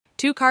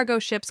Two cargo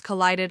ships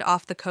collided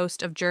off the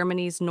coast of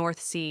Germany's North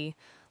Sea,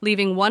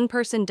 leaving one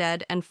person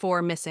dead and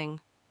four missing.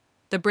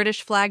 The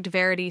British-flagged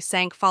Verity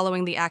sank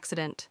following the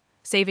accident,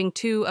 saving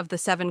two of the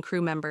seven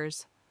crew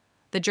members.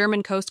 The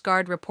German Coast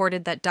Guard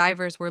reported that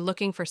divers were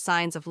looking for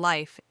signs of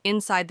life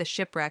inside the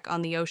shipwreck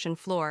on the ocean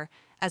floor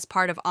as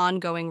part of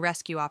ongoing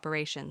rescue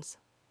operations.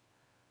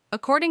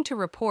 According to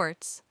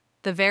reports,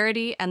 the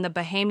Verity and the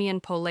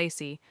Bahamian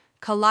Polesi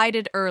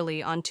collided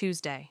early on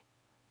Tuesday,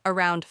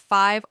 around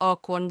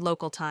 5:00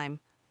 local time,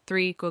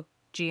 3:00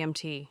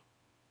 GMT.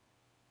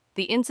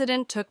 The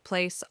incident took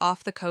place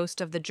off the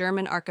coast of the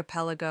German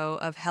archipelago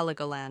of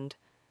Heligoland,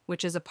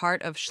 which is a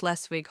part of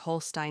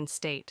Schleswig-Holstein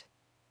state.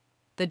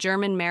 The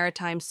German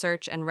Maritime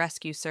Search and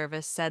Rescue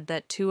Service said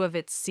that two of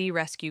its sea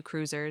rescue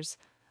cruisers,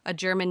 a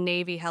German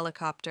Navy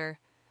helicopter,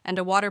 and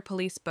a water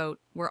police boat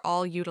were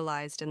all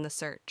utilized in the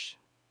search.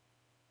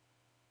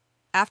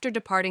 After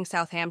departing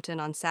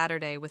Southampton on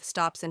Saturday with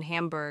stops in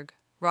Hamburg,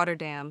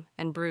 Rotterdam,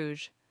 and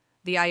Bruges,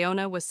 the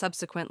Iona was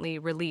subsequently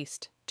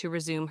released to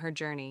resume her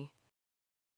journey.